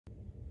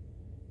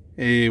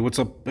Hey, what's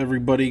up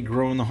everybody?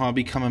 Growin The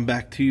Hobby coming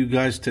back to you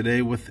guys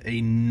today with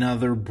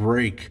another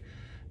break.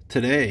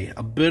 Today,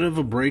 a bit of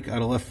a break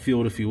out of left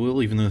field, if you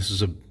will, even though this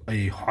is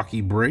a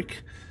hockey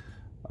break.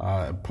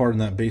 Pardon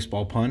that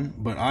baseball pun,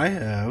 but I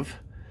have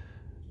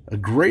a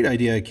great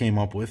idea I came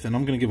up with, and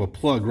I'm going to give a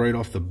plug right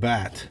off the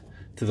bat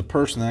to the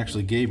person that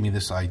actually gave me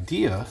this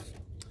idea.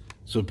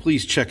 So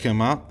please check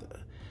him out.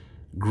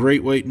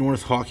 Great White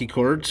North Hockey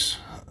Cards.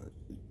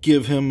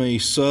 Give him a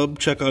sub,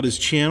 check out his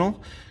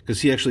channel,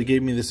 because he actually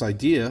gave me this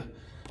idea.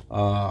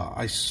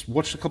 I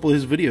watched a couple of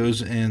his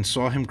videos and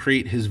saw him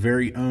create his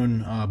very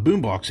own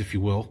boombox, if you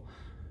will,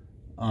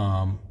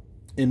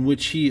 in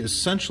which he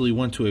essentially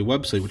went to a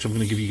website, which I'm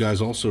going to give you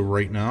guys also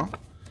right now.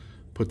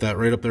 Put that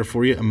right up there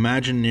for you,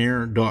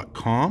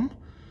 Imaginaire.com.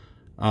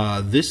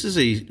 This is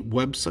a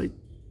website.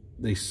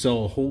 They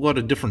sell a whole lot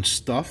of different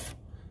stuff.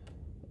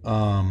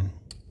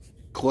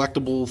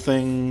 Collectible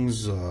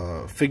things,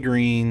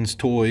 figurines,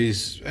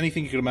 toys,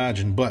 anything you could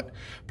imagine. But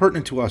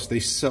pertinent to us,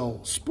 they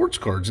sell sports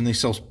cards, and they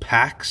sell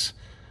packs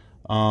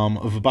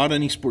of about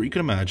any sport you can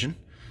imagine.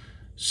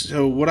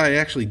 So what I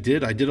actually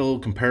did, I did a little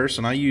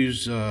comparison. I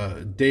use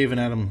Dave and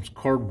Adam's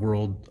Card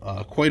World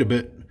quite a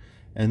bit,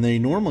 and they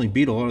normally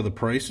beat a lot of the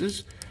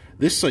prices.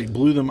 This site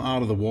blew them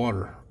out of the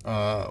water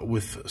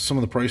with some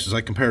of the prices.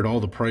 I compared all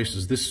the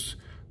prices. This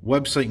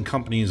website and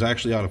company is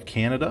actually out of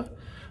Canada.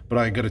 But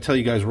I got to tell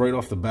you guys right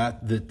off the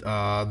bat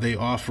that they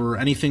offer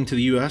anything to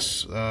the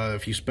U.S.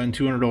 If you spend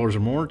 $200 or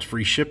more, it's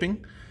free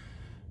shipping.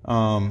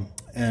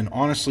 And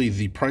honestly,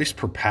 the price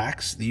per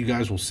packs that you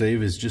guys will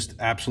save is just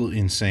absolutely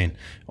insane.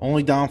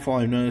 Only downfall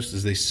I've noticed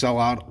is they sell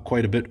out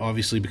quite a bit,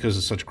 obviously, because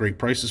of such great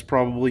prices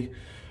probably.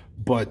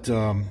 But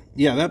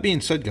yeah, that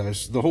being said,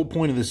 guys, the whole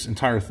point of this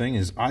entire thing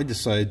is I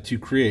decided to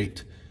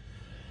create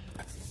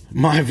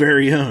my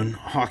very own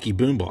hockey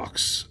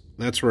boombox.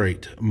 That's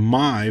right,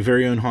 my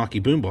very own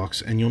hockey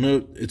boombox. And you'll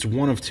note it's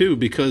one of two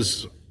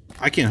because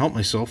I can't help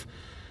myself.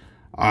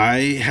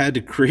 I had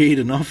to create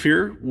enough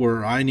here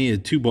where I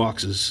needed 2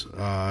 boxes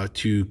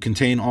to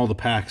contain all the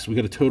packs. We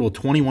got a total of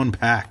 21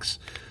 packs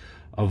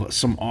of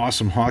some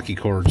awesome hockey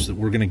cards that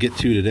we're going to get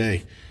to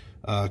today.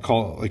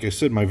 Like I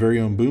said, my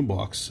very own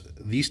boombox.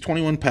 These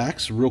 21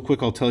 packs, real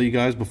quick, I'll tell you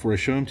guys before I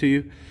show them to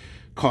you,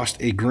 cost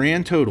a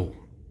grand total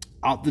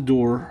out the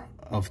door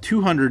of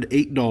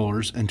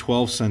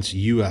 $208.12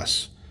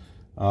 US.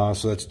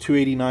 So that's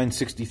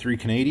 $289.63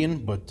 Canadian,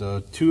 but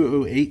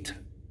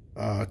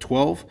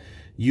 $208.12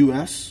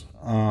 US.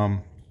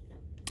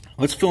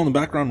 Let's fill in the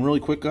background really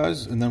quick,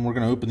 guys, and then we're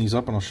going to open these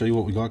up and I'll show you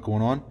what we got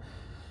going on.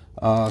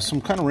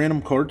 Some kind of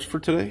random cards for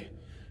today.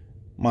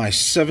 My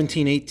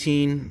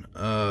 17-18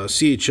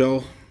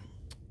 CHL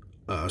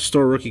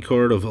star rookie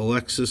card of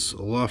Alexis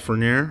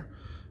Lafreniere,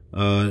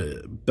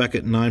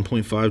 Beckett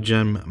 9.5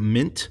 gem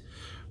mint.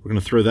 We're going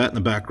to throw that in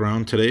the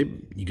background today.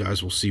 You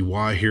guys will see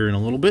why here in a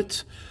little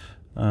bit.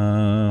 I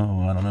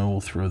don't know. We'll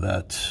throw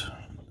that,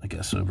 I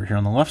guess, over here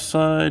on the left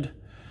side.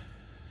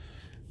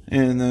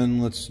 And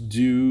then let's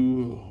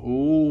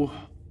do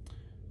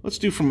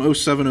from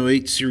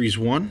 07-08 Series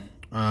 1,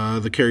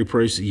 the Carey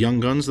Price Young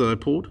Guns that I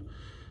pulled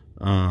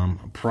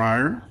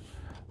prior.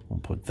 We'll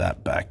put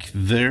that back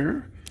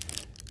there.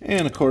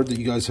 And a card that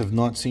you guys have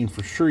not seen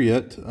for sure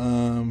yet,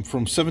 from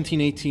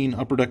 17-18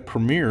 Upper Deck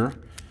Premier,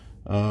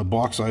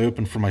 box I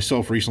opened for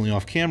myself recently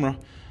off camera.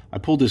 I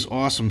pulled this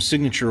awesome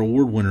signature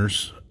award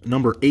winners,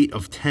 number 8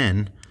 of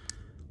 10,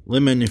 Le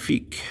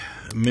Magnifique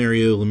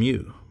Mario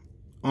Lemieux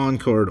on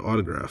card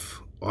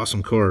autograph.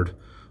 Awesome card.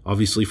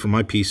 Obviously, for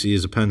my PC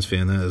as a Pens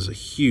fan, that is a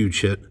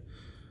huge hit.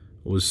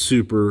 Was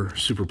super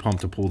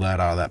pumped to pull that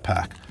out of that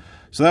pack.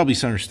 So that'll be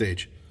center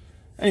stage.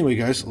 Anyway,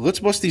 guys,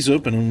 let's bust these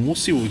open and we'll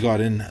see what we got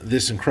in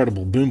this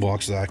incredible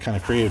boombox that I kind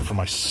of created for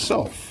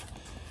myself.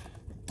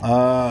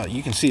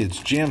 You can see it's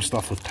jam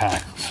stuffed with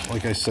packs.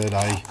 Like I said,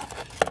 I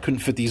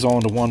couldn't fit these all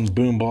into one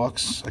boom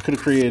box. I could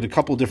have created a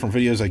couple different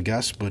videos, I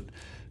guess, but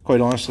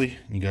quite honestly,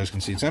 you guys can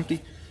see it's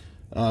empty.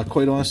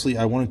 Quite honestly,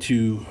 I wanted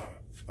to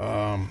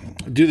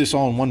do this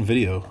all in one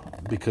video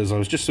because I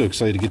was just so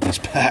excited to get these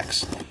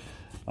packs.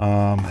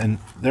 And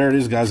there it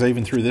is, guys. I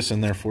even threw this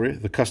in there for you.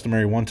 The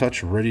customary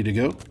one-touch ready to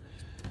go.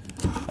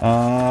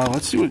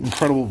 Let's see what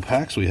incredible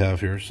packs we have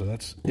here. So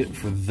that's it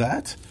for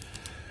that.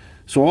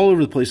 So all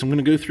over the place. I'm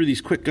going to go through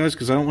these quick, guys,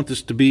 because I don't want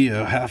this to be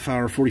a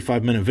half-hour,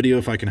 45-minute video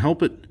if I can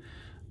help it.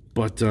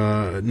 But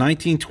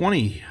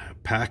 1920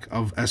 pack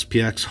of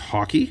SPX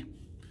Hockey.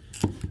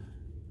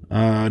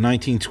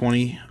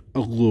 1920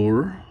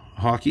 Allure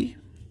Hockey.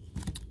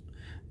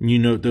 You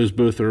note those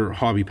both are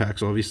hobby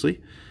packs,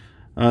 obviously.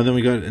 Then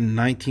we got a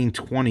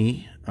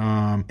 1920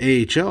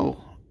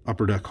 AHL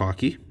Upper Deck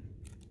Hockey.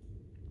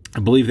 I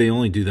believe they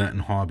only do that in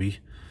hobby.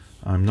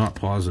 I'm not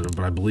positive,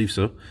 but I believe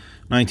so.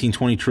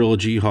 1920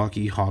 Trilogy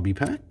Hockey Hobby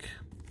Pack.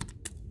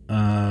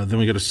 Then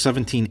we got a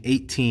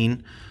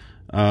 17-18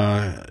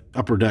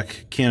 Upper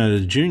Deck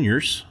Canada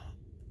Juniors.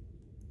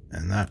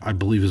 And that, I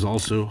believe, is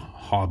also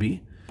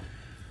hobby.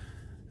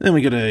 Then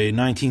we got a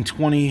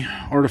 1920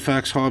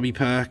 Artifacts Hobby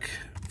Pack.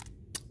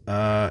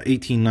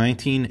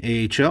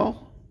 18-19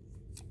 AHL.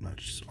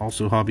 That's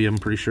also Hobby, I'm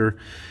pretty sure.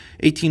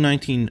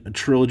 1819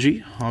 Trilogy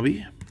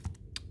Hobby.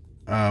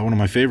 One of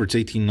my favorites,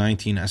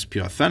 1819 SP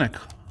Authentic.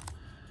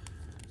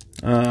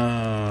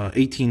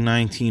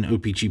 1819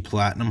 OPG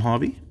Platinum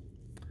Hobby.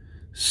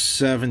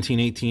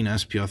 1718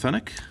 SP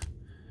Authentic.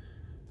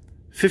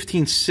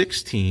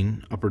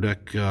 1516 Upper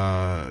Deck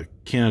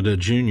Canada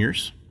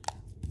Juniors.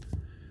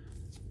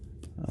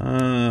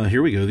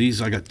 Here we go.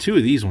 I got two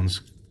of these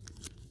ones.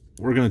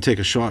 We're going to take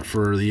a shot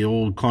for the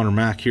old Connor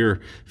Mack here.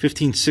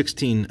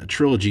 1516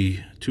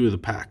 Trilogy, two of the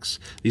packs.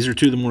 These are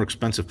two of the more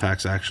expensive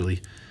packs,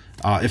 actually,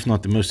 if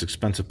not the most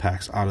expensive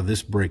packs out of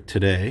this break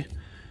today.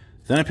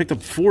 Then I picked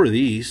up four of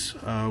these.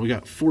 We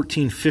got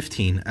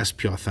 1415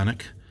 SP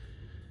Authentic.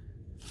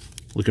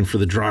 Looking for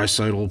the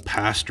Draisaitl,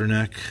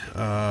 Pasternak,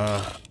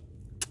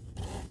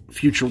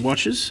 Future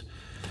Watches.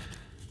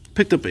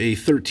 Picked up a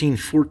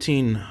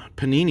 1314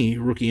 Panini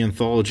Rookie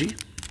Anthology.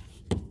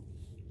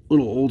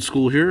 Little old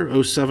school here,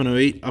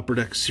 0708 Upper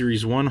Deck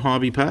Series 1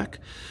 Hobby Pack.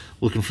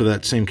 Looking for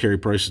that same carry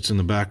price that's in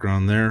the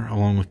background there,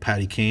 along with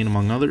Patty Kane,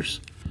 among others.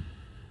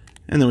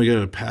 And then we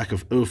got a pack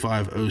of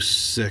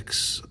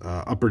 0506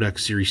 Upper Deck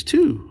Series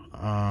 2.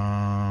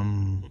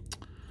 Not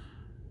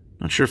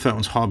sure if that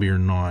one's Hobby or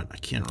not. I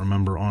can't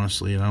remember,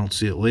 honestly. And I don't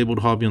see it labeled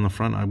Hobby on the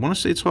front. I want to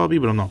say it's Hobby,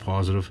 but I'm not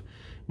positive.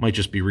 Might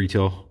just be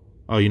retail.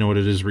 Oh, you know what?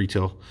 It is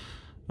retail.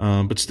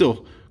 But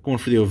still, going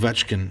for the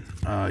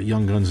Ovechkin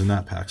Young Guns in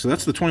that pack. So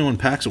that's the 21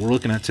 packs that we're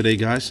looking at today,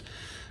 guys.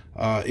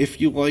 If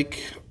you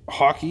like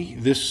hockey,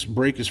 this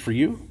break is for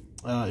you.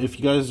 If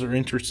you guys are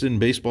interested in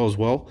baseball as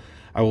well,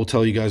 I will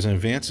tell you guys in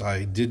advance.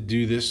 I did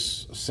do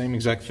this same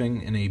exact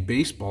thing in a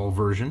baseball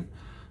version.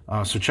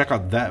 So check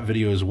out that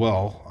video as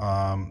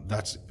well.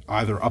 That's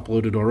either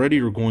uploaded already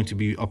or going to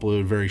be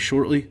uploaded very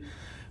shortly.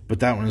 But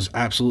that one is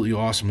absolutely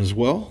awesome as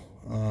well.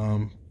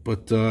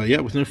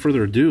 Yeah, with no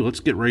further ado, let's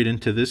get right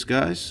into this,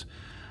 guys.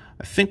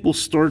 I think we'll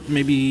start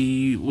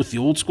maybe with the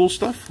old school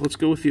stuff. Let's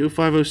go with the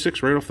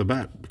 0506 right off the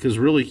bat, because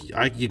really,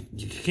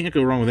 you can't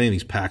go wrong with any of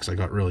these packs I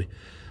got, really.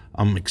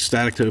 I'm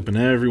ecstatic to open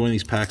every one of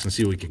these packs and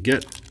see what we can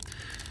get.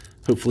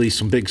 Hopefully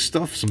some big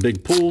stuff, some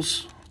big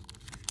pulls.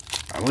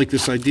 I like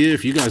this idea.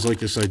 If you guys like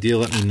this idea,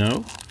 let me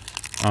know.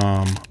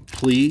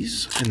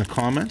 Please, in the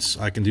comments.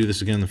 I can do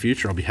this again in the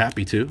future. I'll be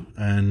happy to,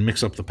 and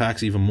mix up the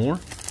packs even more.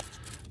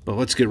 But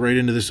let's get right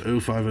into this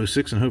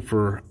 0506 and hope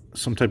for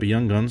some type of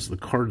Young Guns. The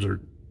cards are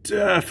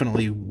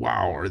definitely,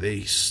 wow, are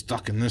they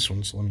stuck in this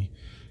one. So let me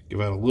give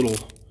out a little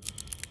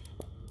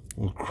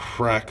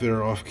crack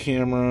there off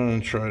camera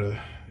and try to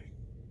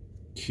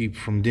keep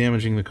from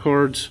damaging the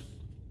cards.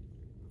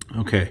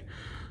 Okay,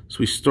 so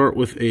we start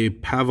with a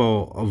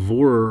Pavel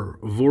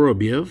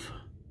Vorobyev,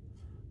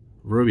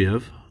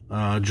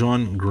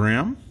 John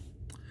Graham.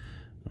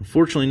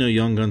 Unfortunately, no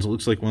Young Guns. It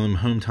looks like one of them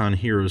Hometown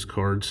Heroes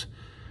cards.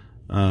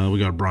 We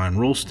got Brian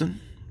Rolston.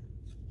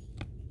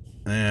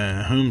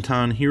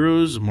 Hometown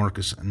Heroes,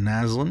 Marcus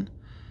Naslin.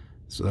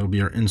 So that'll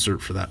be our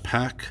insert for that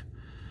pack.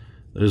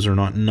 Those are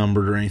not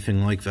numbered or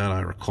anything like that.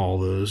 I recall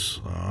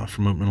those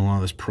from opening a lot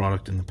of this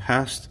product in the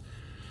past.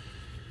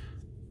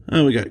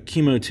 We got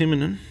Kimmo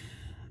Timonen,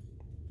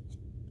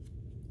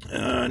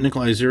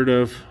 Nikolai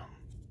Zerdov,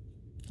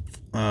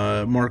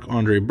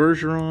 Marc-Andre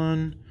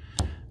Bergeron,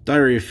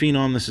 Diary of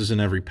Phenom. This is in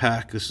every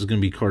pack. This is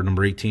going to be card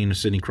number 18 of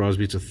Sidney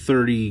Crosby. It's a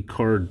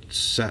 30-card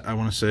set, I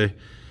want to say.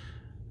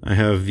 I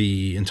have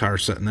the entire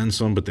set and then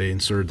some, but they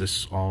inserted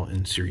this all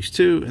in Series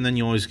 2. And then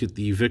you always get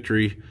the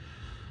victory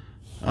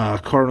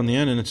card on the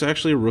end, and it's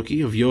actually a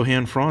rookie of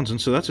Johan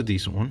Franzen, so that's a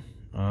decent one.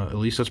 At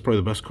least that's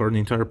probably the best card in the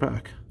entire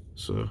pack.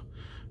 So,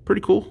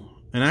 pretty cool.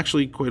 And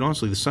actually, quite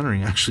honestly, the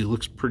centering actually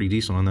looks pretty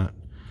decent on that.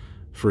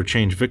 For a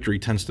change, victory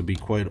tends to be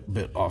quite a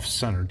bit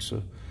off-centered,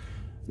 so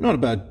not a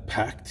bad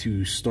pack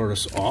to start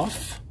us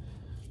off.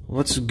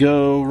 Let's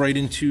go right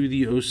into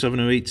the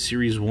 0708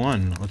 Series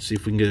 1. Let's see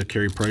if we can get a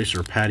Carey Price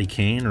or Patty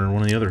Kane or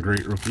one of the other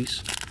great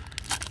rookies.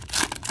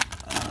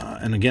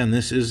 And again,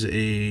 this is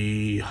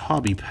a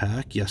hobby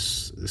pack.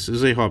 Yes, this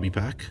is a hobby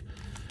pack.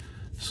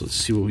 So let's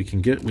see what we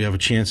can get. We have a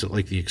chance at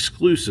like the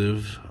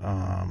exclusive,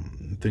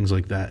 things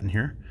like that in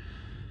here.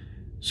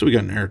 So we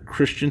got an Eric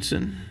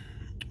Christensen.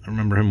 I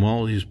remember him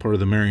well. He was part of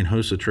the Marian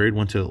Hossa trade.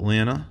 Went to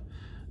Atlanta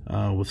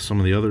with some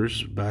of the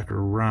others back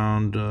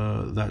around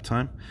that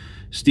time.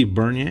 Steve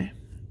Bernier,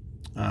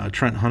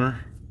 Trent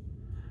Hunter,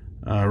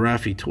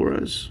 Rafi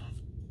Torres,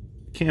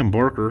 Cam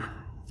Barker.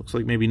 Looks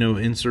like maybe no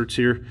inserts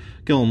here.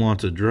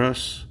 Guillemont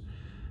Dress.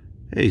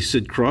 Hey,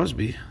 Sid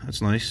Crosby.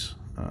 That's nice.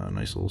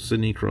 Nice little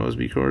Sidney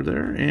Crosby card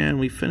there. And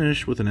we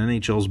finish with an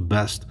NHL's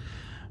best,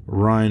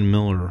 Ryan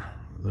Miller.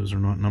 Those are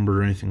not numbered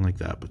or anything like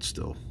that, but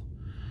still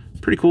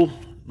pretty cool.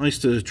 Nice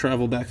to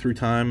travel back through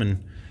time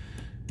and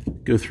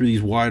go through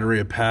these wide array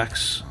of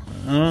packs.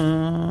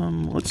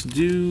 Let's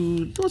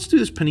do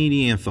this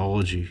Panini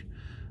Anthology.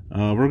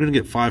 We're gonna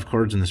get 5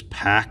 cards in this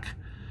pack.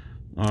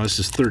 This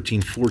is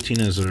 13-14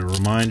 as a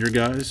reminder,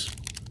 guys.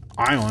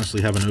 I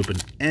honestly haven't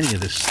opened any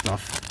of this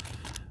stuff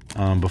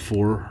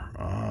before.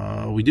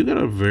 We do got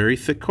a very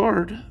thick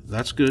card.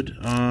 That's good.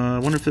 I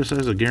wonder if this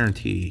has a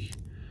guarantee.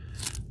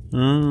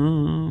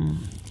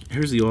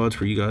 Here's the odds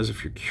for you guys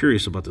if you're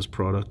curious about this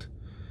product.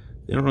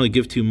 They don't really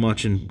give too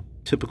much in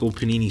typical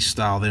Panini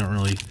style. They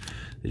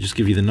just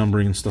give you the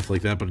numbering and stuff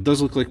like that. But it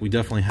does look like we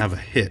definitely have a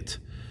hit.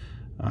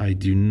 I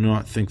do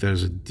not think that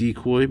is a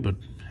decoy, but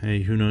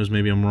hey, who knows?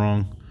 Maybe I'm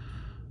wrong.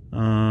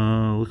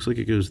 Looks like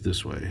it goes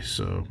this way.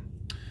 So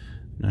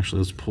actually,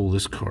 let's pull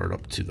this card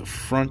up to the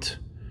front.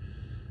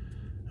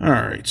 All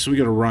right, so we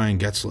got a Ryan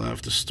Getzlaff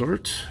to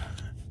start,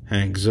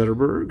 Hank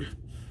Zetterberg,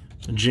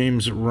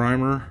 James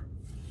Reimer,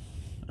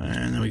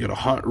 and then we got a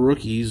hot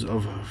rookies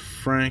of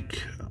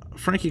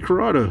Frankie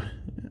Corrado.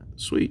 Yeah,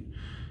 sweet,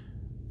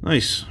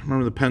 nice.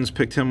 Remember the Pens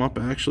picked him up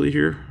actually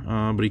here,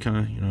 but he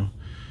kind of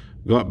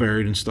got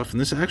buried and stuff. And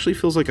this actually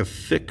feels like a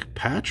thick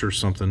patch or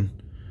something.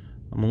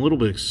 I'm a little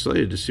bit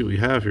excited to see what we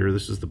have here.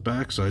 This is the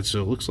backside,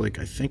 so it looks like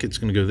I think it's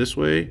going to go this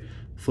way.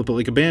 Flip it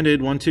like a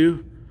Band-Aid. 1,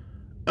 2.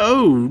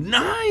 Oh,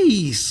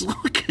 nice!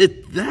 Look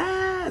at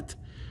that!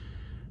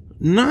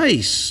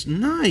 Nice,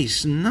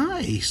 nice,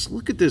 nice.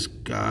 Look at this,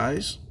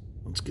 guys.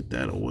 Let's get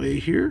that away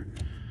here.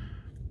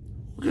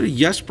 Look at a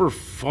Jesper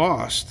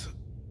Faust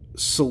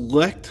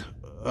select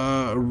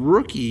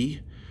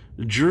rookie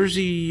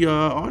jersey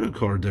auto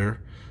card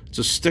there. It's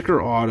a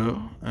sticker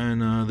auto,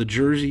 and the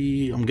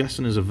jersey, I'm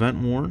guessing, is event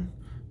worn.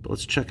 But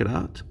let's check it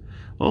out.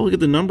 Oh, look at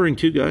the numbering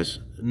too, guys.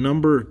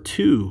 Number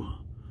 2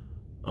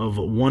 of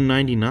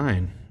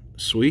 199.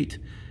 Sweet.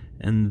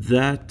 And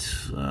that,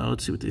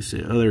 let's see what they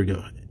say. Oh, there we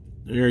go.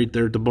 Right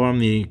there at the bottom,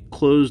 the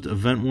closed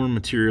event worn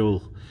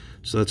material.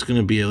 So that's going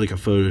to be like a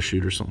photo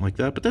shoot or something like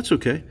that, but that's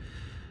okay.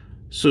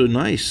 So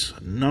nice.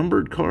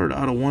 Numbered card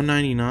out of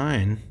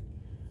 199.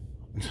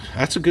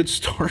 That's a good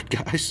start,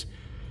 guys.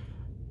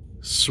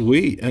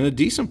 Sweet. And a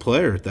decent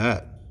player at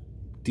that.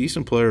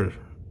 Decent player.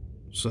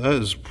 So that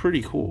is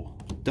pretty cool.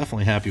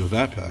 Definitely happy with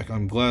that pack.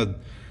 I'm glad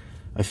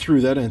I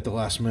threw that in at the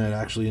last minute,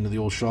 actually, into the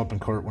old shopping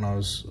cart when I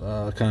was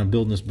kind of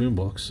building this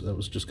boombox. That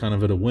was just kind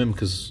of at a whim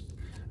because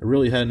I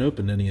really hadn't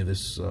opened any of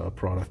this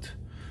product.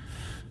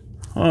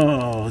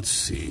 Oh, let's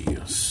see.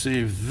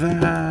 Save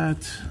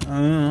that.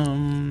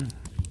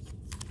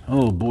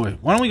 Oh, boy.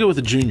 Why don't we go with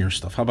the junior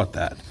stuff? How about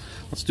that?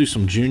 Let's do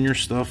some junior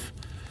stuff.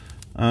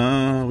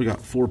 We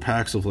got 4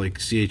 packs of, like,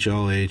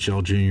 CHL,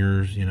 AHL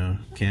juniors,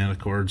 Canada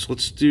cards.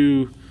 Let's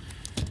do...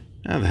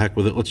 the heck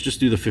with it. Let's just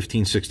do the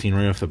 15-16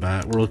 right off the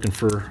bat. We're looking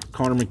for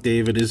Connor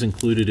McDavid is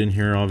included in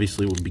here.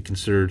 Obviously, would be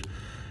considered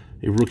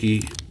a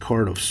rookie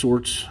card of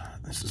sorts.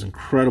 This is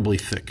incredibly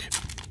thick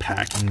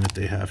packing that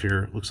they have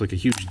here. It looks like a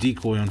huge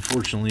decoy,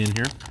 unfortunately, in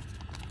here.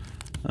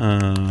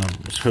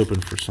 Just hoping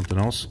for something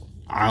else.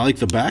 I like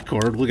the back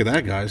card. Look at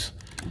that, guys.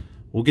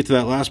 We'll get to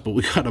that last, but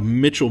we got a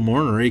Mitchell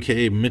Marner,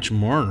 a.k.a. Mitch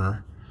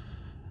Marner.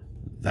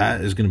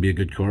 That is going to be a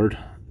good card.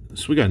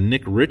 So we got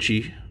Nick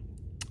Ritchie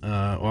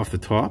off the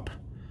top.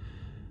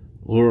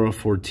 Laura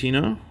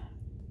Fortino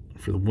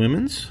for the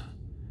women's.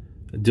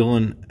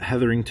 Dylan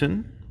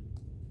Hetherington.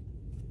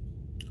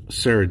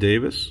 Sarah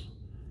Davis.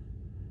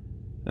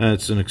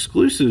 It's an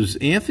exclusives.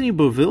 Anthony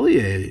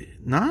Beauvillier.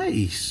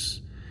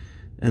 Nice.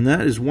 And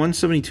that is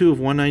 172 of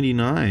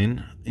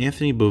 199.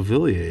 Anthony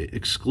Beauvillier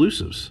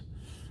exclusives.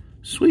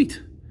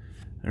 Sweet.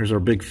 There's our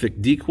big thick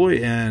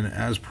decoy. And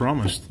as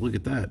promised, look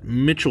at that.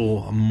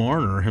 Mitchell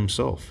Marner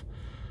himself.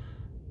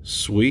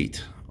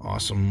 Sweet.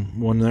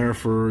 Awesome one there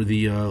for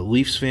the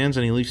Leafs fans.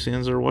 Any Leafs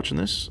fans that are watching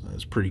this?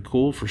 That's pretty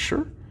cool for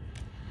sure.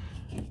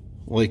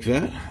 Like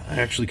that. I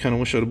actually kind of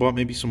wish I'd have bought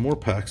maybe some more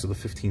packs of the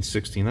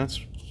 15-16.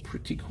 That's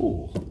pretty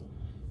cool.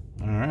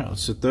 All right,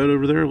 let's set that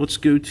over there. Let's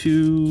go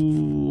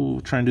to,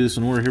 try and do this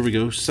in order. Here we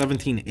go.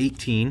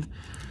 17-18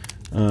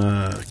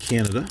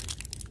 Canada.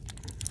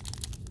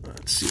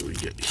 Let's see what we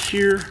get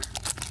here.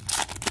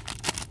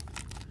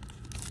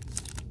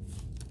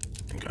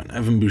 Got an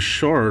Evan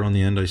Bouchard on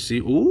the end, I see.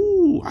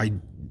 Ooh, it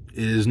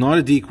is not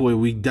a decoy.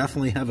 We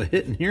definitely have a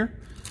hit in here.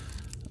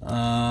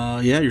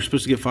 Yeah, you're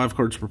supposed to get 5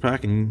 cards per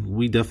pack, and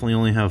we definitely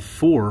only have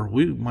 4.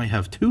 We might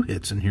have 2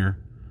 hits in here.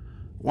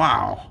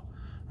 Wow.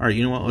 All right,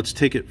 you know what? Let's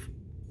take it,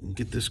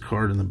 get this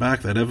card in the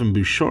back. That Evan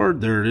Bouchard,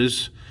 there it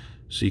is.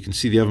 So you can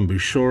see the Evan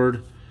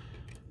Bouchard.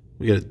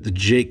 We got the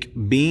Jake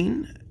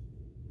Bean.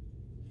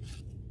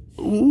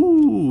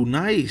 Ooh,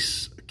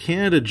 nice.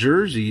 Canada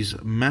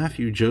jerseys,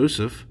 Matthew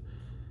Joseph.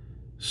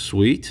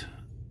 Sweet.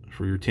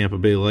 For your Tampa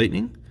Bay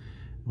Lightning.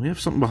 We have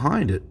something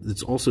behind it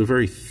that's also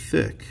very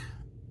thick.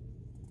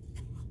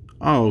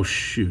 Oh,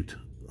 shoot.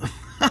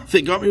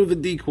 They got me with a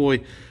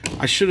decoy.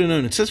 I should have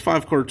known. It says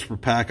 5 cards per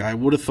pack. I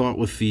would have thought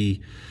with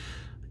the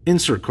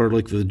insert card,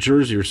 like the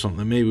jersey or something,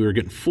 that maybe we were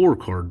getting 4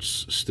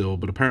 cards still,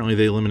 but apparently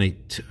they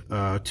eliminate 2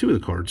 of the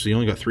cards, so you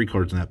only got 3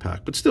 cards in that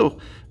pack. But still,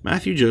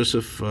 Matthew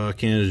Joseph,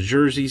 Canada's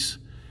jerseys.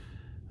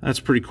 That's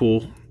pretty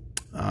cool.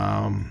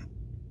 And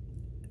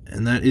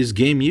that is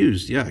game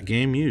used. Yeah,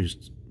 game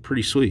used.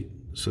 Pretty sweet.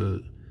 So,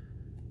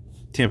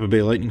 Tampa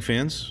Bay Lightning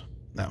fans,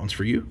 that one's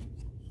for you.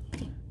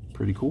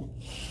 Pretty cool.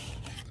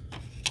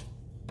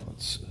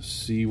 Let's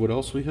see what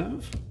else we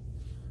have.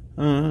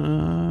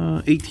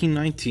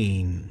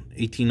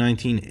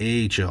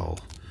 18-19 AHL.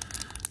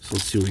 So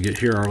let's see what we get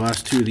here. Our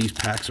last 2 of these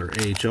packs are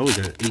AHL. We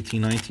got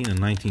 18-19 and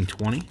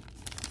 19-20.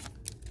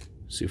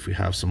 See if we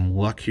have some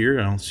luck here.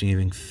 I don't see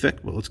anything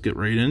thick, but let's get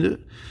right into it.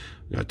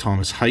 We got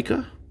Thomas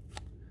Heika,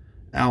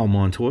 Al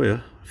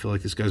Montoya. I feel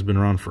like this guy's been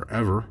around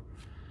forever.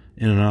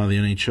 In and out of the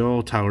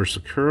NHL. Tyler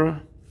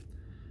Sakura.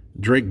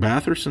 Drake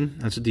Batherson.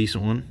 That's a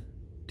decent one.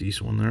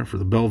 Decent one there for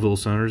the Belleville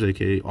Senators,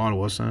 a.k.a.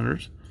 Ottawa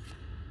Senators.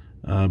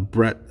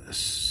 Brett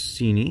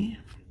Cini.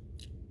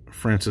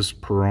 Francis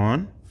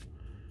Perron.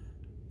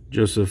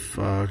 Joseph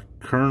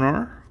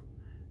Kernar.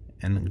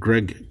 And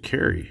Greg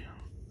Carey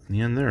in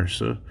the end there.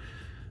 So,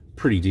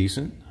 pretty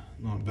decent.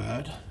 Not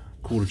bad.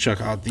 Cool to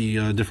check out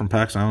the different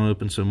packs. I don't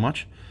open so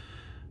much.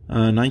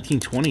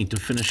 1920 to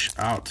finish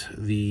out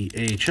the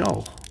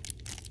AHL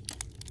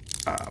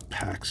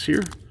packs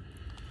here.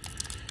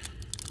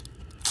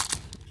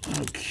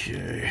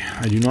 Okay.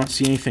 I do not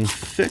see anything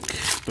thick,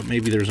 but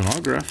maybe there's an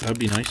autograph. That'd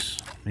be nice.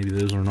 Maybe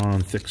those are not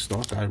on thick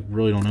stock. I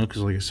really don't know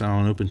because, like I said, I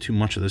don't open too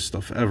much of this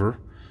stuff ever.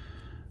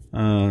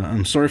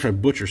 I'm sorry if I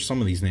butcher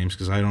some of these names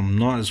because I'm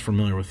not as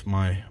familiar with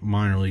my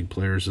minor league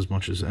players as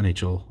much as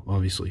NHL,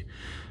 obviously.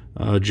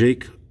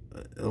 Jake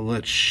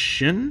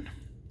Letchison,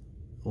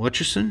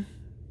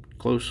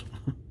 close,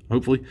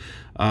 hopefully.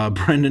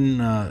 Brendan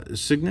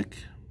Signick,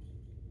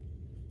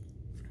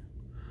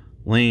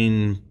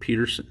 Lane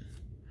Peterson,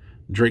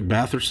 Drake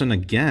Batherson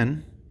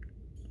again,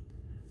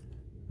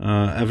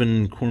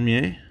 Evan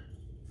Cormier.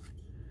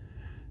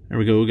 There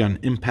we go. We got an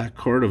impact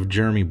card of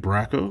Jeremy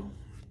Bracco.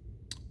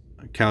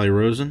 Callie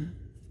Rosen,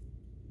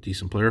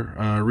 decent player.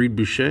 Reed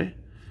Boucher,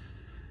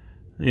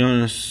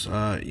 Jonas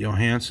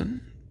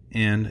Johansson,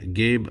 and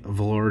Gabe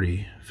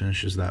Velarde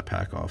finishes that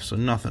pack off. So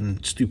nothing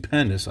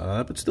stupendous out of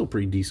that, but still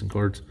pretty decent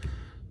cards.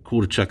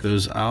 Cool to check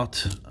those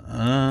out.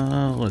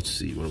 Let's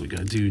see, what do we got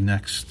to do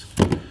next?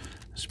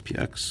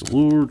 SPX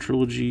Allure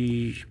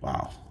Trilogy.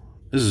 Wow,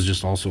 this is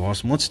just also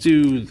awesome. Let's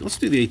do the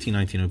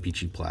 1819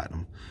 OPG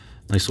Platinum.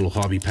 Nice little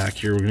hobby pack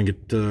here. We're gonna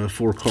get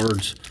 4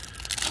 cards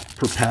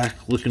per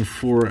pack, looking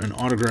for an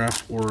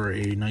autograph or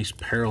a nice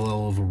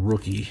parallel of a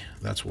rookie.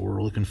 That's what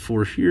we're looking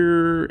for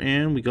here,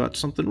 and we got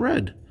something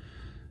red.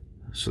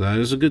 So that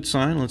is a good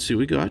sign. Let's see what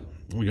we got.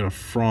 We got a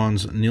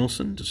Franz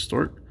Nielsen to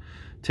start.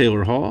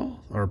 Taylor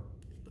Hall.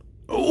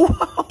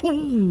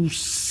 Oh,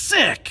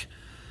 sick!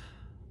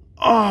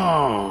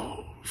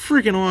 Oh,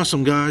 freaking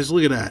awesome, guys.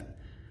 Look at that.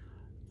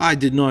 I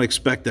did not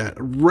expect that.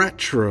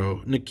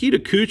 Retro Nikita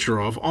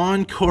Kucherov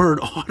on-card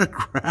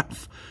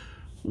autograph.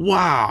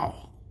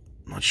 Wow.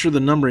 Not sure the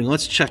numbering.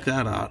 Let's check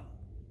that out.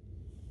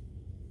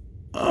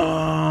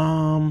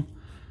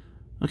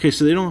 Okay,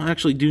 so they don't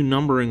actually do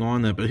numbering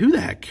on that, but who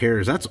the heck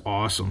cares? That's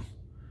awesome.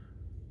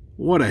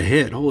 What a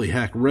hit. Holy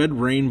heck. Red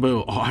Rainbow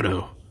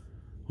Auto.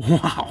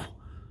 Wow.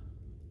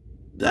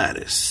 That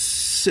is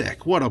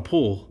sick. What a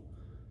pull.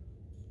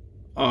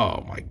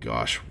 Oh my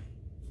gosh.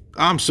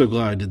 I'm so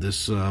glad I did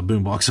this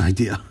boombox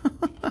idea.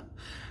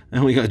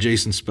 And we got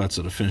Jason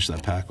Spezza to finish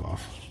that pack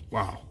off.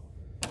 Wow.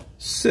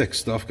 Sick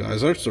stuff,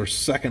 guys. That's our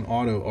second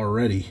auto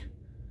already.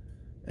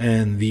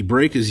 And the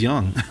break is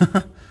young.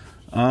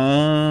 Well,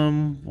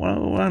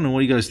 I don't know. What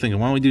are you guys thinking?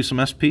 Why don't we do some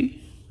SP?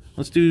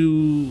 Let's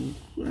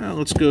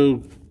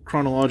go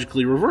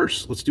chronologically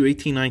reverse. Let's do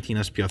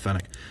 1819 SP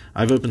Authentic.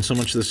 I've opened so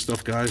much of this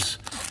stuff, guys.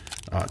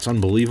 It's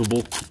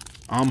unbelievable.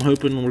 I'm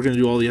hoping we're going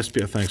to do all the SP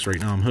Authentics right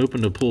now. I'm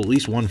hoping to pull at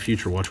least one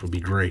Future Watch would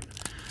be great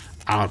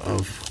out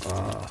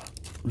of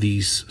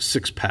these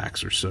 6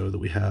 packs or so that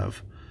we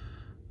have.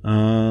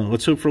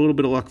 Let's hope for a little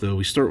bit of luck, though.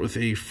 We start with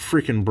a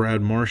freaking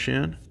Brad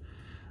Marchand,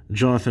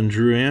 Jonathan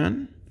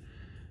Drouin,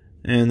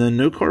 and then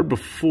no card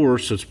before,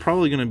 so it's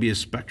probably going to be a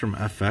Spectrum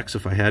FX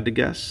if I had to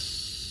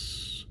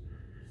guess.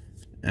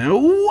 And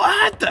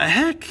what the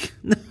heck?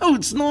 No,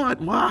 it's not.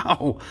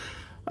 Wow.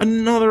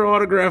 Another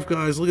autograph,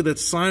 guys. Look at that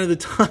sign of the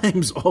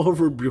times,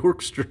 Oliver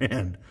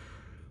Bjorkstrand.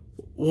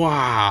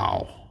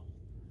 Wow.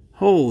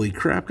 Holy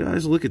crap,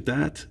 guys. Look at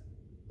that.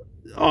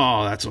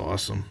 Oh, that's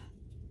awesome.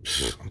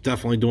 I'm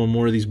definitely doing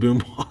more of these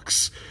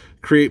boombox.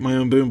 Create my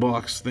own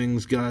boombox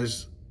things,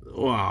 guys.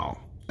 Wow.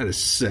 That is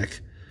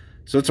sick.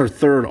 So that's our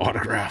 3rd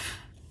autograph.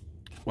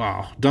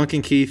 Wow.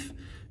 Duncan Keith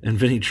and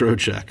Vinny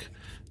Trocheck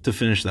to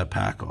finish that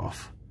pack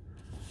off.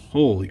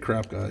 Holy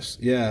crap, guys.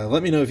 Yeah,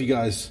 let me know if you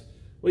guys...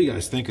 what do you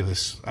guys think of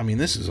this? I mean,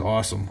 this is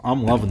awesome.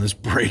 I'm loving this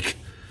break.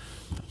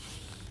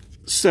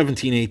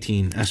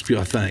 1718 SP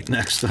Authentic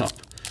next up.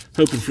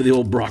 Hoping for the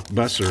old Brock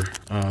Besser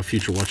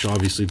Future Watch,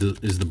 obviously,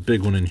 is the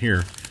big one in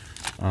here.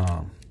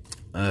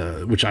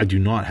 Which I do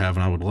not have,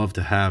 and I would love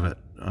to have it.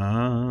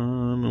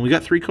 And we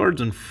got 3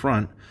 cards in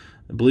front.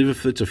 I believe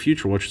if it's a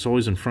Future Watch, it's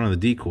always in front of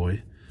the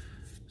decoy.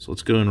 So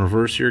let's go in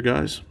reverse here,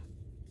 guys.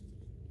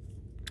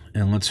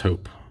 And let's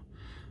hope.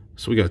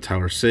 So we got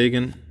Tyler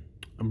Seguin,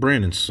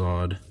 Brandon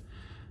Saad,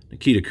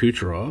 Nikita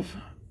Kucherov,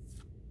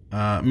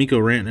 Mikko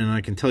Rantanen.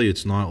 I can tell you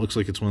it's not. It looks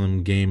like it's one of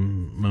them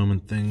game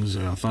moment things.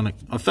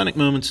 Authentic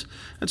moments.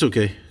 That's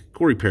okay.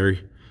 Corey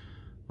Perry.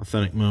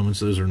 Authentic moments.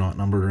 Those are not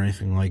numbered or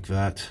anything like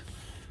that.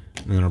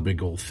 And then our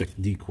big old thick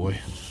decoy.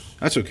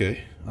 That's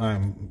okay.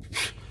 I'm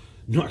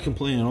not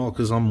complaining at all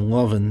because I'm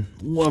loving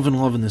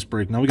this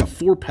break. Now we got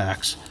 4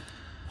 packs.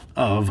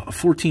 of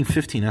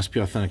 1415 SP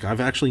Authentic. I've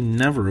actually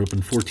never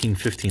opened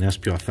 1415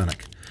 SP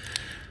Authentic.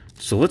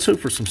 So let's hope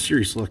for some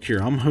serious luck here.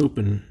 I'm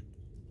hoping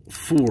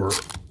for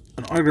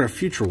an autographed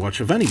Future Watch.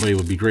 If anybody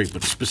would be great,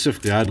 but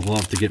specifically I'd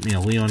love to get me a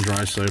Leon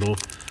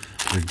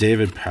Draisaitl or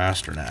David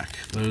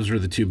Pasternak. Those are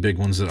the two big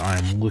ones that I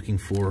am looking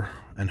for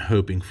and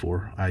hoping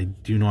for. I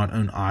do not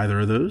own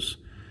either of those.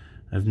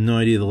 I have no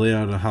idea the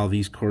layout of how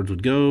these cards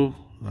would go,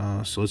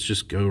 so let's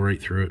just go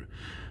right through it.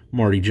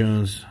 Marty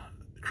Jones,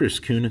 Chris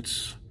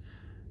Kunitz,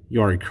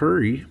 Yari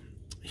Curry,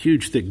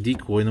 huge thick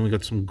decoy, and then we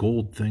got some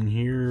gold thing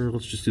here.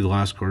 Let's just do the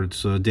last card.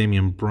 It's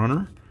Damian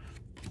Brunner,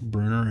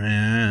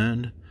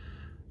 and oh,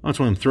 that's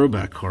one of them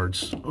throwback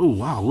cards. Oh,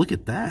 wow, look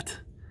at that.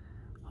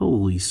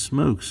 Holy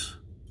smokes.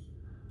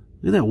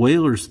 Look at that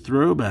Whalers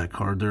throwback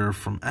card there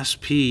from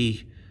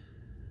SP.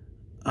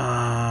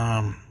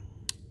 Wow.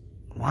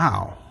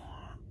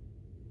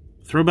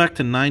 Throwback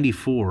to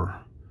 94.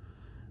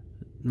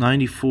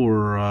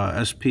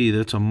 94 SP.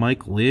 That's a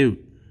Mike Layout.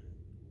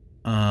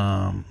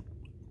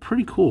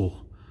 Pretty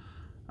cool.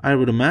 I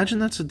would imagine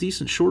that's a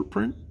decent short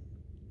print.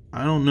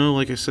 I don't know,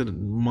 like I said,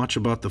 much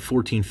about the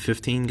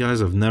 1415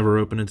 guys. I've never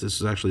opened it.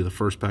 This is actually the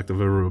first pack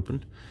I've ever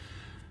opened.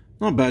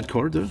 Not a bad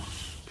card, though.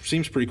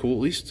 Seems pretty cool, at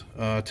least,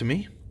 to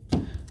me.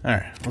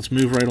 Alright, let's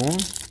move right along.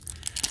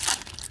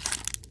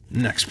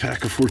 Next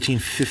pack of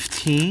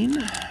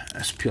 1415.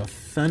 SP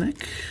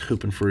Authentic.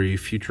 Hoping for a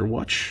Future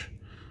Watch.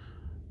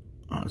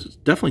 It's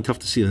definitely tough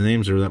to see the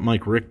names there. That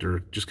Mike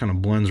Richter just kind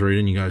of blends right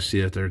in. You guys see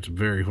that there. It's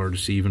very hard to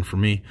see, even for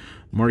me.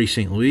 Marty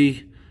St.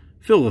 Louis.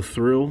 Phil the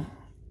Thrill.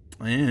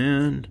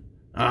 And,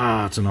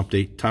 it's an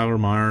update. Tyler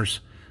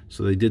Myers.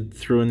 So they did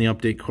throw in the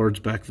update cards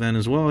back then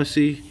as well, I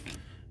see.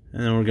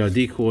 And then we got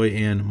Decoy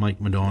and Mike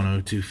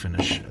Madonna to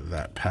finish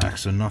that pack.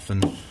 So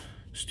nothing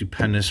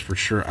stupendous for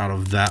sure out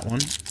of that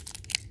one.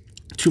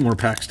 Two more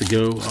packs to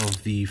go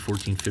of the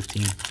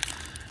 1415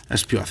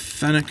 SP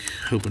Authentic.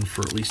 Hoping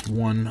for at least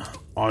one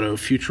auto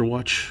Future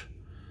Watch.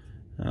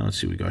 Let's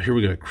see what we got here.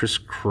 We got Chris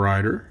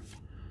Kreider,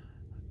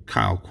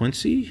 Kyle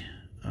Quincy,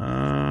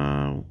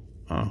 Modern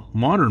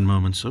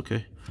Moments.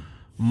 Okay,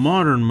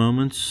 Modern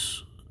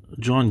Moments.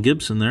 John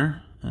Gibson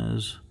there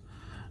as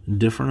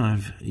different.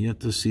 I've yet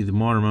to see the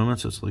Modern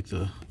Moments. That's like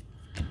the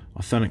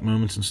authentic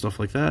moments and stuff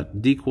like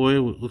that. Decoy.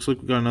 Looks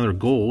like we got another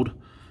gold.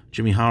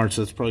 Jimmy Howard.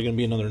 So that's probably going to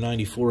be another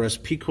 94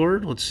 SP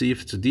card. Let's see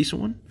if it's a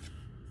decent one.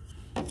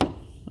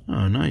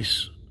 Oh,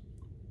 nice.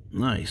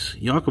 Nice.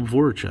 Jakub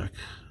Voracek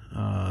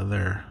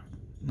there.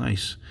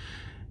 Nice.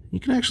 You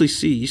can actually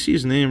see, you see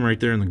his name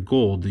right there in the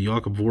gold, the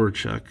Jakub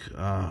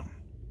Voracek.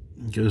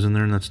 Goes in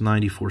there, and that's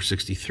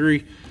 9463.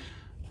 The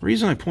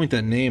reason I point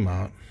that name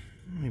out,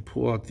 let me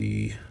pull out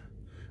the,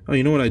 oh,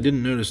 you know what? I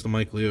didn't notice the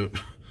Mike Leote.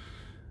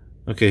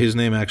 Okay, his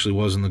name actually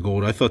was in the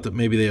gold. I thought that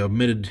maybe they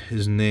omitted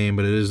his name,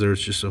 but it is there.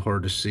 It's just so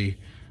hard to see.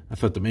 I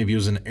thought that maybe it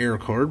was an air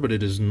card, but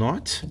it is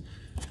not.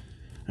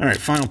 All right,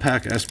 final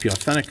pack, SP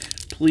Authentic.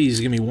 Please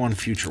give me one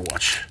Future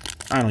Watch.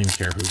 I don't even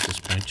care who at this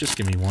point. Just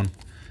give me one.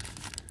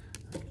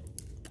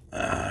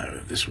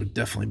 This would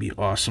definitely be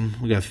awesome.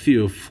 We got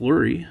Theo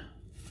Fleury.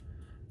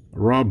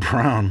 Rob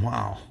Brown.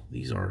 Wow,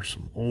 these are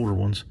some older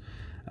ones.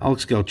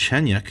 Alex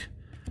Galchenyuk.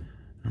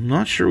 I'm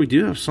not sure. We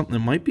do have something that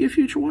might be a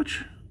Future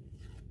Watch.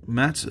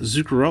 Mats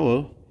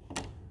Zuccarello.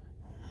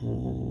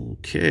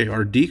 Okay,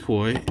 our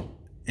Decoy.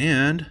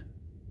 And...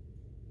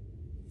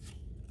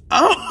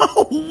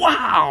 oh,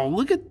 wow!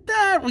 Look at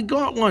that! We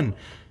got one!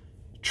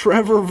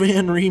 Trevor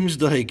Van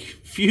Riemsdyk.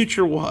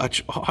 Future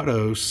Watch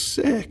auto.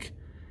 Sick.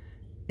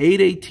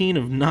 818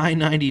 of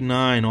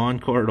 999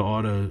 on-card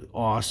auto.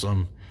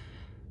 Awesome.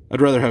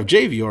 I'd rather have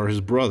JVR,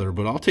 his brother,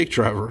 but I'll take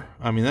Trevor.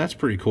 I mean, that's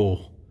pretty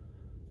cool.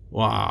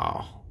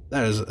 Wow.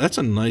 That's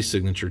a nice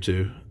signature,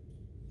 too.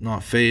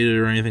 Not faded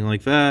or anything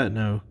like that.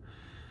 No.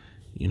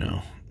 You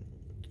know.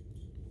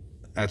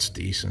 That's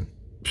decent.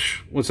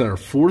 What's that, our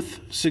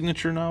fourth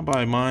signature now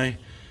by my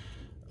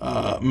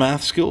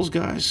math skills,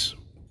 guys?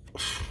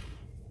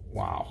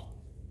 Wow.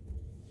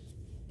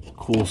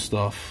 Cool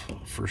stuff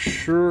for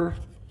sure.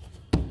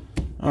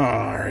 All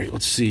right,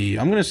 let's see.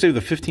 I'm going to save the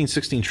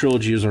 15-16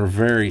 trilogy as our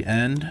very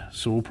end.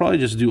 So we'll probably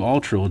just do all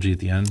trilogy at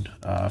the end,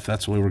 if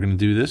that's the way we're going to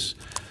do this.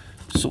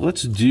 So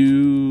let's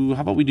do,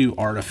 how about we do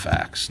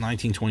artifacts?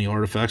 1920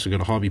 artifacts. We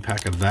got a hobby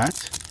pack of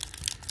that.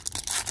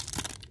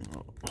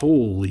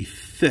 Holy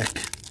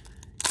thick.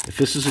 If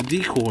this is a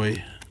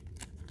decoy,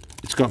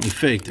 it's got me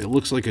faked. It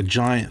looks like a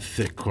giant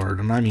thick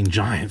card, and I mean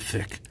giant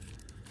thick.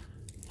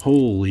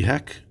 Holy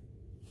heck.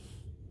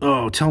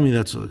 Oh, tell me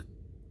that's a...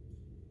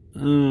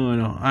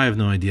 oh, I have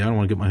no idea. I don't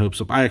want to get my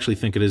hopes up. I actually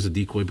think it is a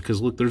decoy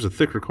because, look, there's a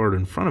thicker card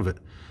in front of it.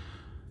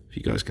 If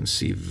you guys can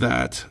see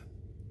that.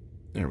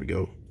 There we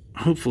go.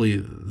 Hopefully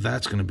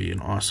that's going to be an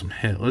awesome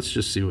hit. Let's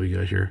just see what we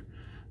got here.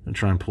 I'm going to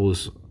try and pull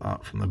this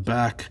out from the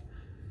back.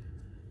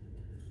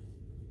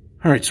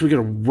 All right, so we got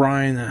a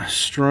Ryan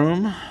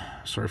Strome.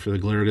 Sorry for the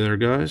glare there,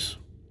 guys.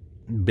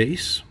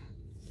 Base.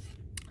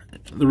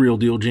 The real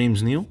deal,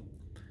 James Neal.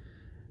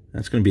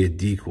 That's going to be a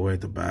decoy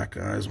at the back,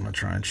 guys. I'm going to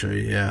try and show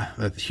you. Yeah,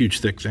 that huge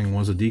thick thing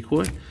was a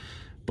decoy.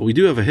 But we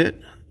do have a hit.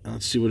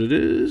 Let's see what it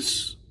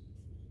is.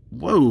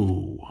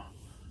 Whoa.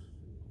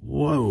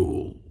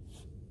 Whoa.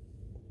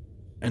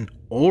 An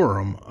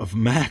Orem of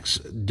Max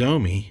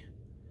Domi.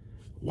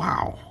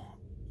 Wow.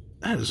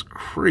 That is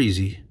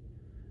crazy.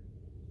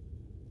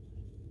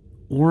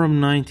 Orem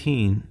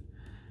 19.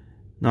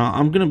 Now,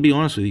 I'm going to be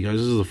honest with you guys.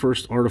 This is the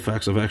first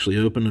artifacts I've actually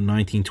opened in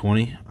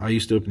 1920. I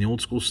used to open the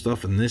old school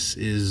stuff, and this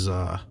is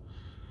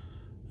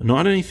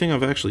not anything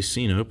I've actually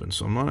seen open.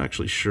 So I'm not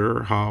actually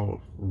sure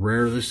how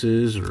rare this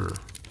is or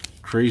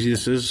crazy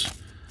this is.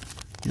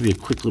 Maybe a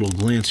quick little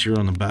glance here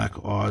on the back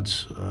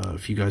odds.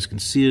 If you guys can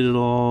see it at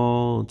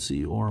all. Let's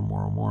see,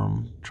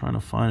 Orem. Trying to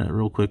find it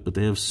real quick, but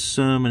they have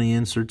so many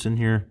inserts in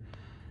here.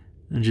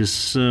 And just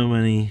so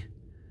many,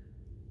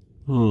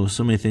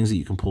 so many things that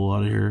you can pull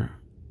out of here.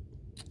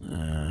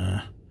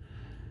 I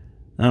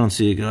don't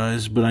see it,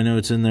 guys, but I know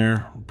it's in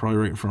there, probably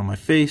right in front of my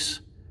face.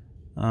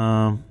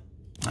 Oh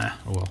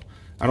well.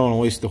 I don't want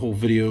to waste the whole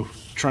video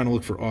trying to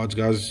look for odds,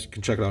 guys. You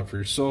can check it out for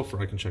yourself, or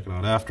I can check it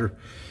out after.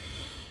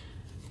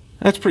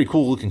 That's a pretty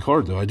cool looking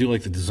card, though. I do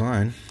like the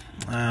design.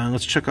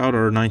 Let's check out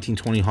our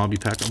 1920 hobby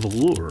pack of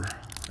Allure.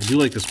 I do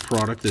like this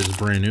product. It is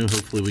brand new.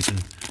 Hopefully we can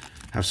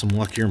have some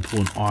luck here and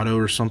pull an auto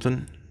or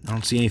something. I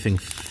don't see anything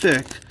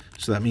thick,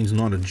 so that means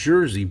not a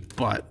jersey,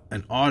 but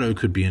an auto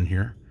could be in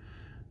here.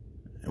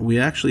 We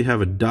actually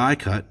have a die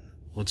cut.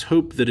 Let's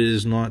hope that it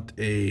is not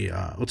a,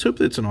 let's hope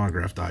that it's an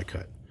autographed die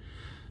cut.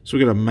 So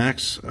we got a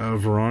Max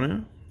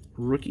Verano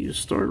rookie to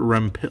start,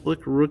 Rem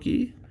Pitlick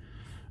rookie,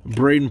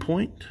 Braden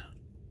Point.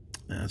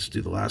 Let's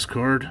do the last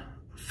card.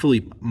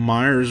 Philippe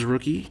Myers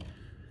rookie.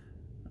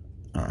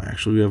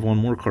 Actually, we have one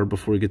more card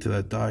before we get to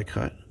that die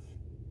cut.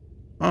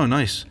 Oh,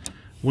 nice.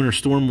 Winter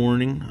Storm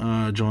Warning,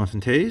 Jonathan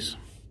Toews.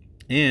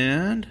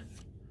 And,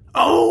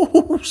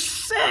 oh,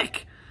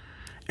 sick!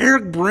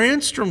 Eric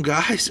Brandstrom,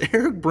 guys.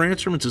 Eric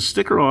Brandstrom. It's a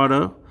sticker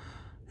auto.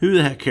 Who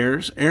the heck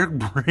cares? Eric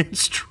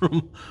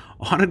Brandstrom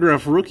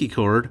autograph rookie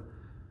card.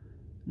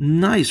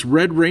 Nice.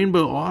 Red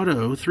Rainbow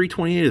auto.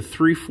 328 to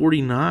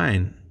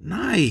 349.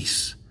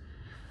 Nice.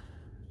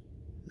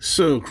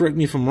 So, correct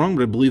me if I'm wrong,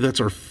 but I believe that's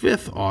our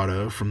 5th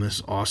auto from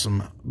this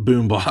awesome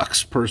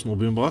boombox, personal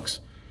boombox.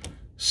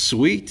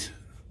 Sweet.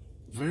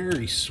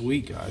 Very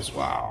sweet, guys.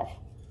 Wow.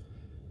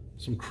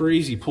 Some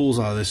crazy pulls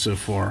out of this so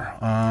far.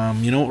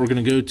 You know what? We're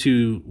going to go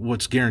to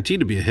what's guaranteed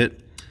to be a hit.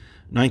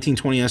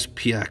 1920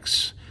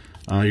 SPX.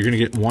 You're going to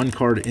get one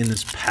card in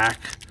this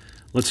pack.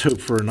 Let's hope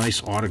for a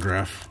nice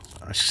autograph.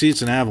 I see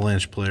it's an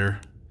Avalanche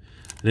player.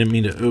 I didn't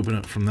mean to open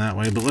it from that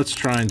way, but let's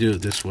try and do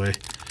it this way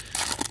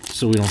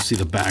so we don't see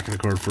the back of the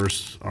card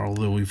first,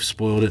 although we've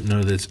spoiled it.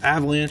 Know that it's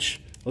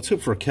Avalanche. Let's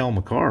hope for a Kel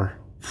McCarr.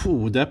 Whew,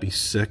 would that be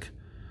sick?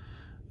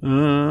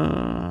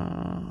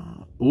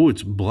 Oh,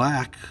 it's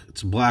black.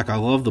 It's black. I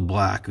love the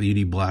black, the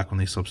UD black when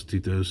they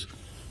substitute those.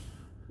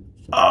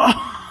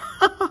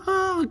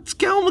 Oh, it's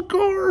Kel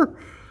McCarr.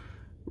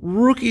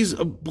 Rookies,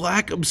 a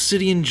black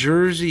obsidian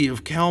jersey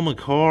of Kel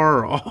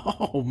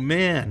McCarr. Oh,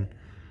 man.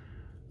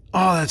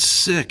 Oh, that's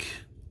sick.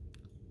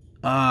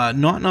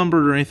 Not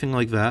numbered or anything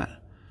like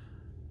that.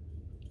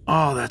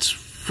 Oh, that's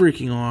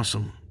freaking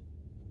awesome.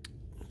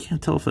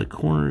 Can't tell if that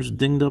corner is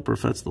dinged up or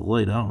if that's the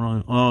light. I don't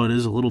really. Oh, it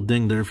is a little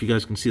dinged there. If you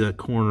guys can see that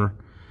corner.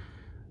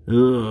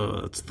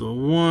 That's the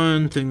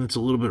one thing that's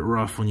a little bit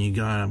rough when you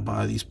gotta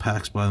buy these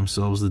packs by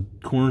themselves. The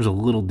corner's a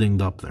little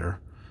dinged up there.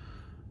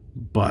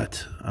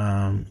 But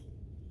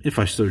if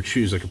I so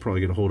choose, I could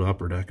probably get a hold of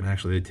Upper Deck and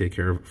actually they'd take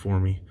care of it for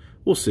me.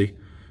 We'll see.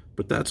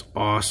 But that's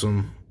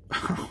awesome.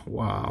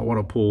 Wow, what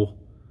a pull.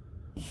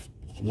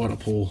 What a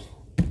pull.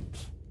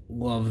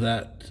 Love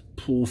that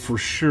pull for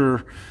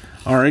sure.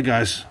 All right,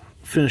 guys.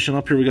 Finishing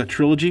up here, we got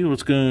Trilogy.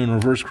 Let's go in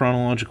reverse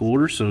chronological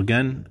order. So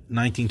again,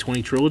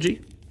 1920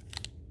 Trilogy.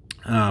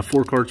 4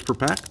 cards per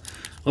pack.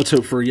 Let's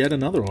hope for yet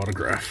another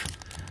autograph.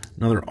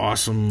 Another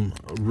awesome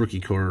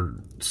rookie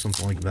card.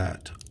 Something like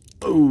that.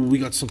 Oh, we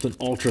got something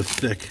ultra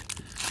thick.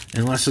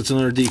 Unless it's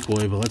another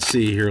decoy, but let's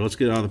see here. Let's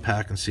get out of the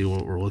pack and see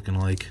what we're looking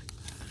like.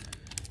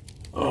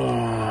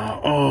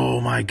 Oh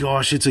my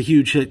gosh, it's a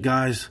huge hit,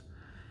 guys.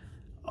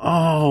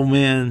 Oh,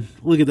 man.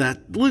 Look at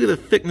that. Look at the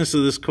thickness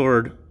of this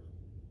card.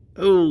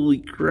 Holy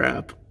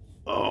crap.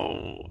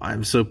 Oh,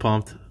 I'm so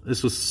pumped.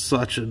 This was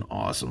such an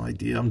awesome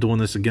idea. I'm doing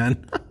this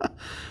again.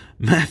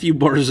 Matthew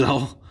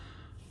Barzal.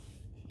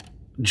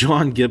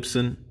 John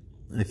Gibson.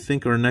 I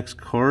think our next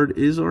card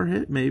is our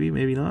hit. Maybe,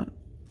 maybe not.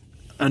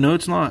 No,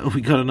 it's not.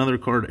 We got another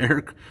card.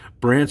 Eric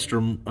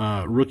Brandstrom,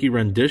 rookie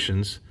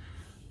renditions.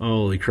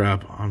 Holy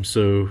crap. I'm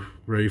so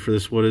ready for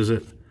this. What is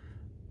it?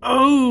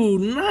 Oh,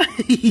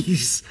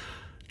 nice.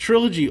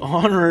 Trilogy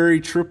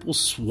honorary triple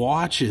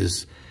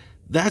swatches.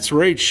 That's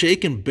right.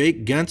 Shake and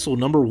Bake Gensel,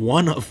 number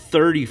 1 of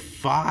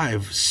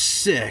 35.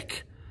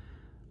 Sick.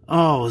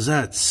 Oh, is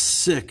that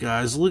sick,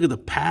 guys? Look at the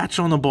patch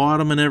on the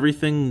bottom and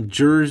everything.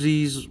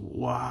 Jerseys.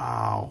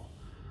 Wow.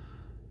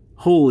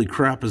 Holy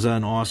crap, is that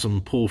an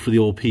awesome pull for the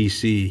old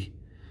PC.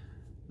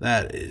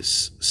 That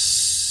is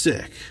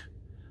sick.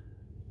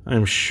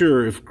 I'm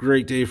sure if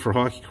Great Day for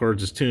Hockey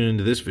Cards is tuning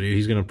into this video,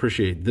 he's going to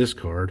appreciate this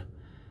card.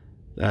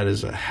 That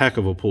is a heck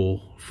of a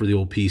pull for the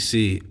old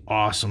PC.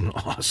 Awesome,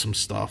 awesome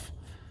stuff.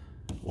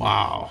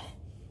 Wow.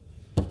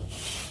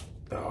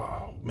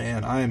 Oh,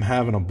 man, I am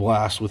having a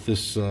blast with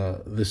this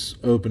this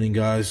opening,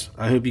 guys.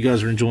 I hope you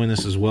guys are enjoying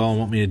this as well and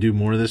want me to do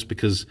more of this,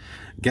 because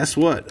guess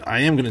what? I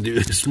am going to do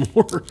this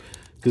more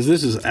because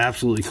this is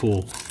absolutely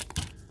cool.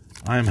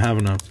 I am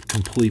having a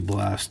complete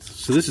blast.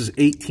 So this is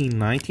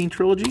 1819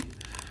 trilogy.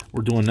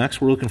 We're doing next.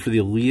 We're looking for the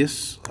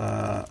Elias,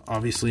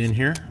 obviously, in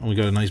here. And we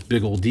got a nice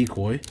big old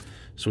decoy.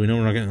 So we know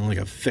we're not getting like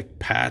a thick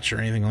patch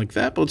or anything like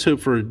that. But let's hope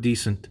for a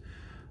decent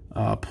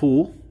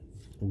pull.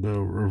 We'll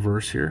go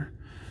reverse here.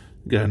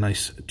 We got a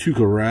nice Tuukka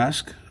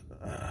Rask.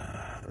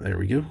 There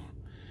we go.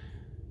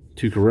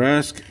 Tuukka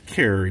Rask,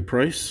 carry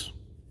price.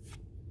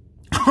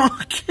 Oh,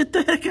 get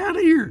the heck out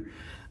of here.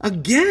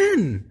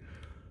 Again.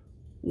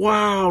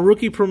 Wow,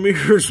 rookie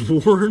premieres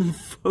Warren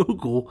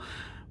Fogle.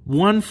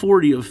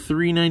 140 of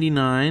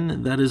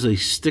 399. That is a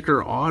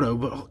sticker auto,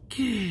 but oh,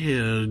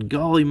 good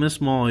golly, Miss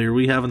Molly, are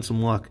we having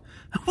some luck?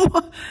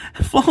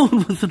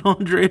 Followed with an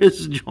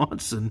Andreas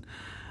Johnson.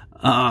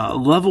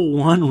 Level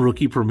 1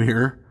 rookie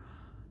premiere.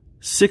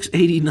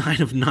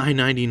 689 of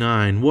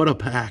 999. What a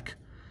pack.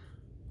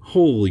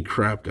 Holy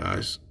crap,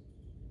 guys.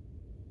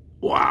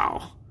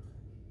 Wow.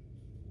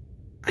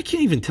 I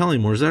can't even tell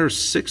anymore. Is that our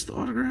 6th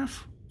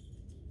autograph?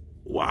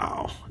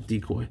 Wow.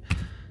 Decoy.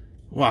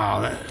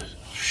 Wow, that is...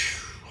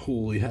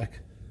 Holy heck.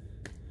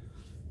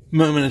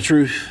 Moment of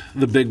truth.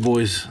 The big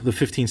boys. The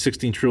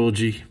 15-16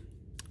 trilogy.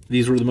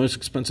 These were the most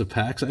expensive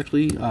packs,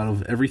 actually, out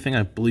of everything.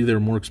 I believe they were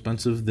more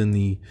expensive than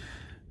the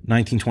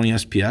 1920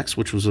 SPX,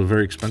 which was a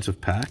very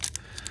expensive pack.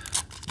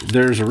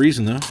 There's a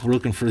reason, though. We're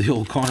looking for the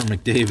old Connor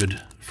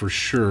McDavid, for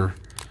sure.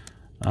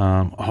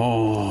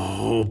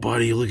 Oh,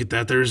 buddy, look at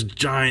that. There's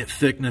giant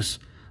thickness.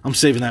 I'm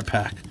saving that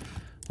pack.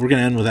 We're going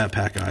to end with that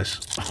pack, guys.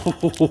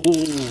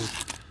 Holy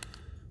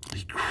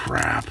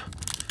crap.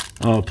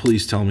 Oh,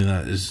 please tell me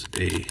that is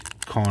a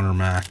Connor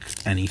Mac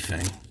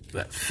anything.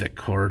 That thick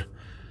card.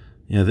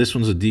 Yeah, this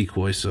one's a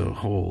decoy, so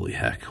holy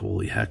heck,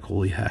 holy heck,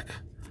 holy heck.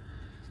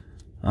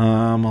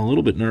 I'm a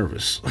little bit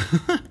nervous.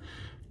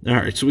 All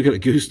right, so we got a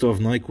Gustav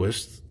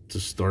Nyquist to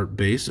start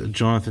base. A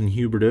Jonathan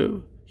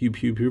Huberdeau.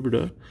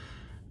 Huberdeau.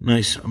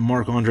 Nice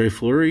Marc-Andre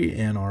Fleury.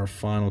 And our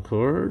final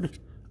card.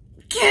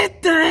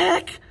 Get the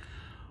heck!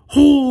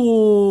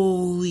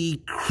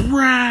 Holy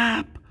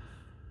crap!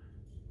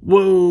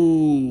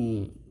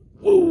 Whoa!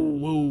 Whoa,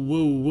 whoa,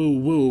 whoa, whoa,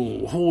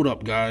 whoa. Hold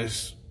up,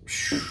 guys.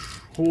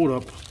 Hold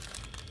up.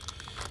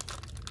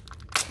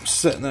 I'm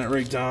setting that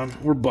right down.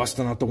 We're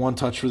busting out the one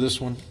touch for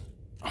this one.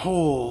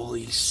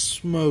 Holy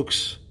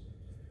smokes.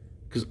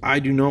 Because I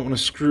do not want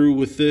to screw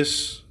with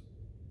this.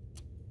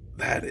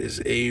 That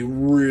is a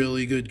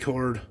really good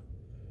card.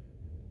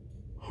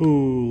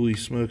 Holy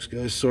smokes,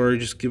 guys. Sorry,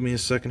 just give me a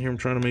second here. I'm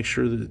trying to make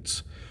sure that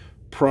it's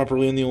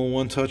properly in the old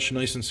one touch,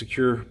 nice and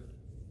secure.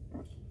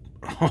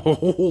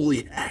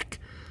 Holy heck.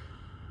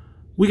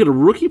 We got a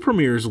rookie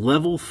premieres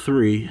level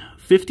 3,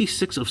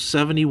 56 of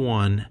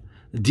 71.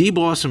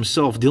 D-Boss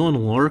himself,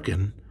 Dylan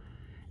Larkin.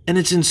 And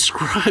it's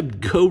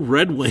inscribed Go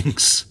Red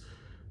Wings.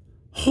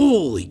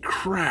 Holy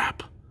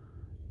crap.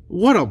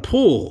 What a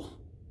pull.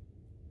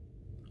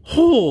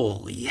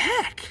 Holy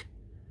heck.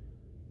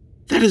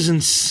 That is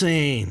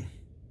insane.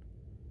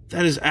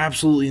 That is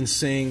absolutely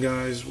insane,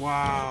 guys.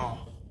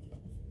 Wow.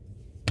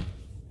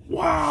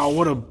 Wow,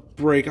 what a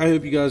break. I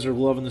hope you guys are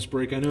loving this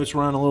break. I know it's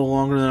running a little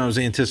longer than I was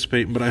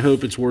anticipating, but I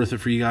hope it's worth it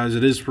for you guys.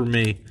 It is for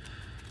me.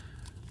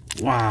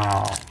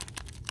 Wow.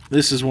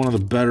 This is one of the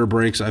better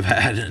breaks I've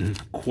had in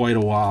quite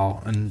a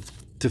while. And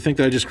to think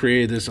that I just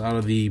created this out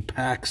of the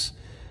packs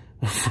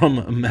from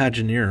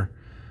Imagineer.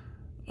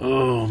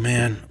 Oh,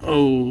 man.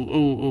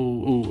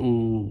 Oh.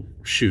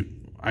 Shoot.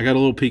 I got a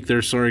little peek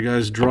there. Sorry,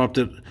 guys. Dropped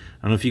it. I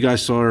don't know if you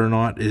guys saw it or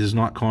not. It is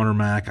not Connor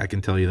Mac. I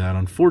can tell you that,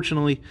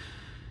 unfortunately.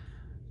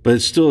 But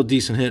it's still a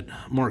decent hit.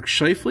 Mark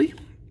Scheifele.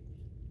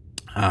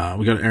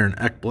 We got Aaron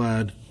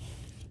Ekblad,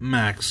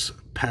 Max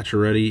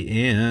Pacioretty,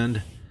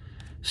 and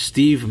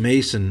Steve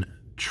Mason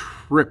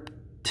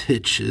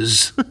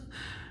triptychs.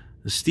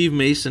 The Steve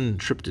Mason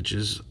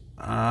triptychs.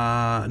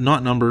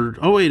 Not numbered.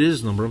 Oh, wait, it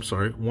is numbered. I'm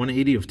sorry.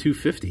 180 of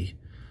 250.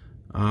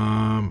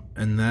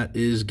 And that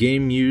is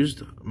game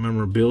used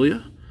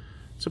memorabilia.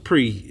 It's a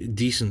pretty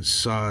decent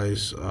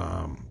size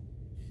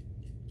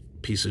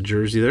piece of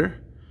jersey there.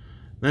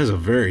 That is a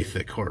very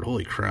thick card.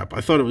 Holy crap.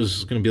 I thought it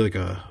was going to be like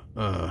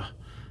a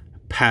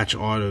patch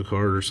auto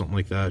card or something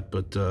like that.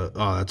 But,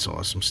 oh, that's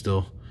awesome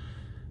still.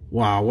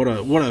 Wow, what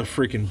a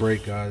freaking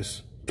break,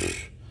 guys.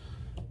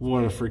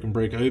 What a freaking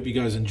break. I hope you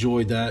guys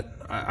enjoyed that.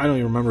 I don't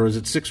even remember. Was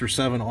it 6 or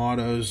 7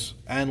 autos?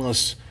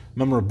 Endless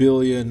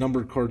memorabilia,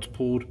 numbered cards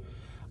pulled.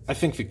 I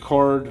think the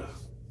card,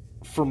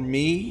 for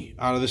me,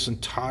 out of this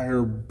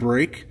entire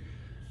break,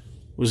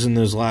 was in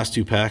those last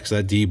 2 packs.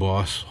 That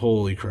D-Boss.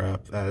 Holy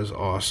crap. That is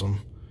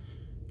awesome.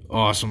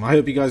 Awesome. I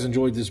hope you guys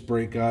enjoyed this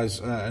break, guys.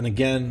 And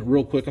again,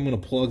 real quick, I'm going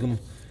to plug them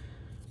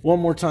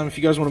one more time. If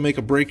you guys want to make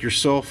a break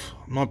yourself,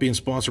 I'm not being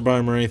sponsored by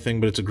them or anything,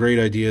 but it's a great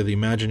idea.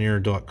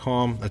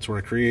 Theimagineer.com. That's where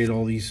I created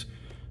all these,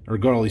 or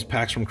got all these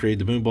packs from,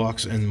 created the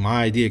BOOMBOX. And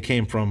my idea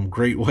came from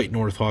Great White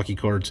North hockey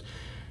cards.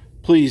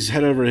 please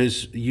head over to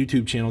his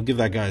YouTube channel. Give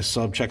that guy a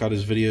sub. Check out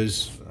his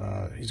videos.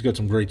 He's got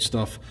some great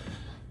stuff,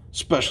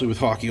 especially with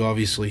hockey,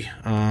 obviously.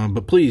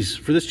 But please,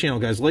 for this channel,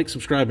 guys, like,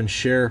 subscribe, and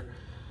share.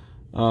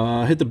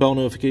 Hit the bell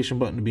notification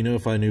button to be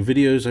notified of new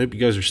videos. I hope you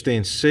guys are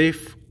staying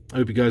safe. I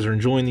hope you guys are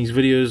enjoying these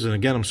videos. And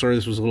again, I'm sorry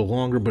this was a little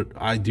longer, but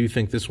I do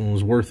think this one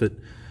was worth it.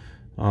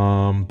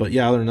 But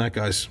yeah, other than that,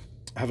 guys,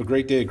 have a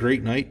great day, a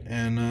great night,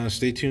 and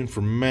stay tuned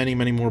for many,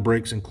 many more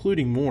breaks,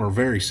 including more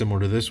very similar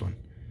to this one.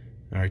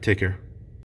 All right, take care.